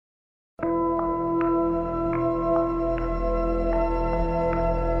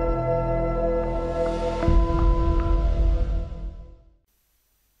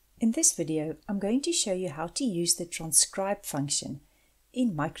In this video, I'm going to show you how to use the transcribe function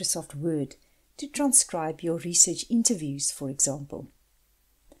in Microsoft Word to transcribe your research interviews, for example.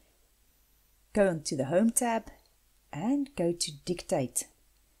 Go onto the Home tab and go to Dictate.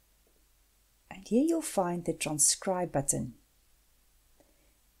 And here you'll find the Transcribe button.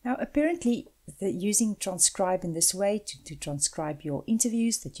 Now, apparently, using Transcribe in this way to transcribe your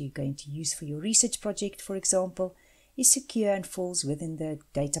interviews that you're going to use for your research project, for example, is secure and falls within the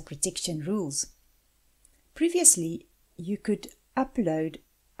data protection rules. Previously, you could upload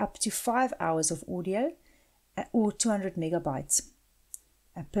up to 5 hours of audio or 200 megabytes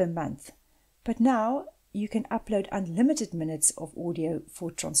per month. But now you can upload unlimited minutes of audio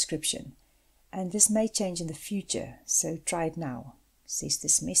for transcription. And this may change in the future, so try it now, says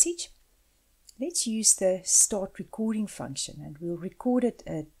this message. Let's use the start recording function and we'll record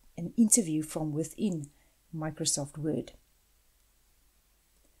an interview from within Microsoft Word.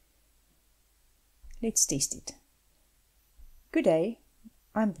 Let's test it. Good day,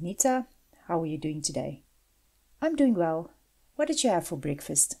 I'm Benita. How are you doing today? I'm doing well. What did you have for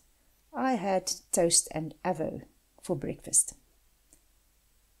breakfast? I had toast and avo for breakfast.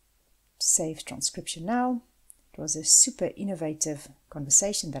 Save transcription now. It was a super innovative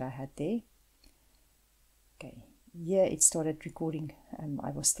conversation that I had there. Okay, here it started recording.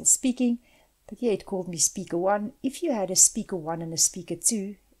 I was still speaking. But here it called me speaker 1. If you had a speaker 1 and a speaker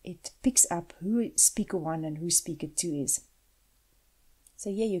 2, it picks up who speaker 1 and who speaker 2 is.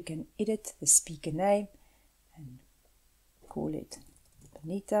 So here you can edit the speaker name and call it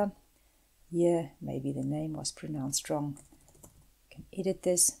Benita. Here maybe the name was pronounced wrong. You can edit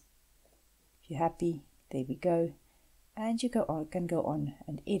this. If you're happy, there we go. And you can go on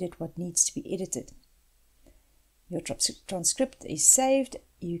and edit what needs to be edited. Your transcript is saved.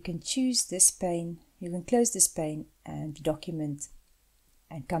 You can choose this pane, you can close this pane and document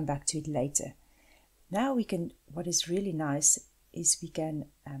and come back to it later. Now what is really nice is we can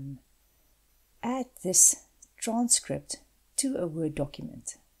add this transcript to a Word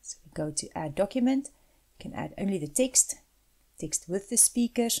document. So we go to add document, you can add only the text with the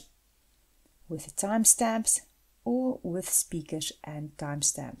speakers, with the timestamps, or with speakers and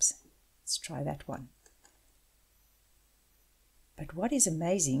timestamps. Let's try that one. But what is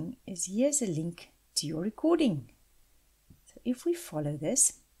amazing is here's a link to your recording. So if we follow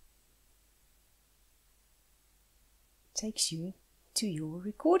this, it takes you to your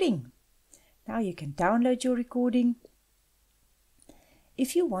recording. Now you can download your recording.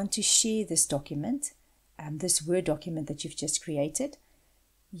 If you want to share this document, this Word document that you've just created,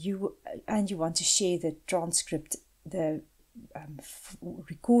 and you want to share the transcript, the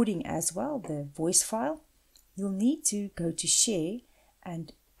recording as well, the voice file, you'll need to go to share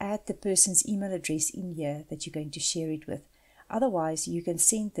and add the person's email address in here that you're going to share it with. Otherwise, you can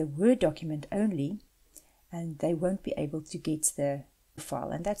send the Word document only and they won't be able to get the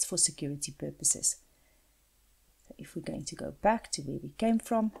file, and that's for security purposes. So if we're going to go back to where we came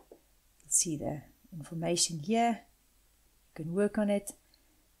from, you'll see the information here. You can work on it,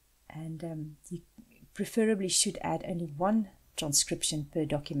 and you preferably should add only one transcription per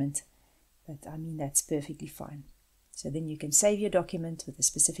document. But I mean, that's perfectly fine. So then you can save your document with a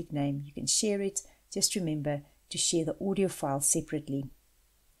specific name. You can share it. Just remember to share the audio file separately,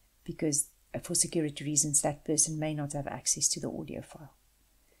 because for security reasons, that person may not have access to the audio file.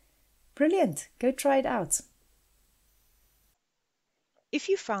 Brilliant. Go try it out. If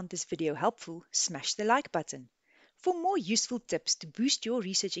you found this video helpful, smash the like button. For more useful tips to boost your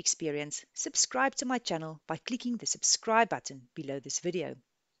research experience, subscribe to my channel by clicking the subscribe button below this video.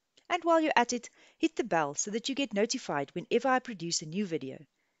 And while you're at it, hit the bell so that you get notified whenever I produce a new video.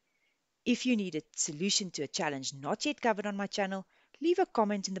 If you need a solution to a challenge not yet covered on my channel, leave a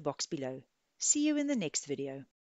comment in the box below. See you in the next video.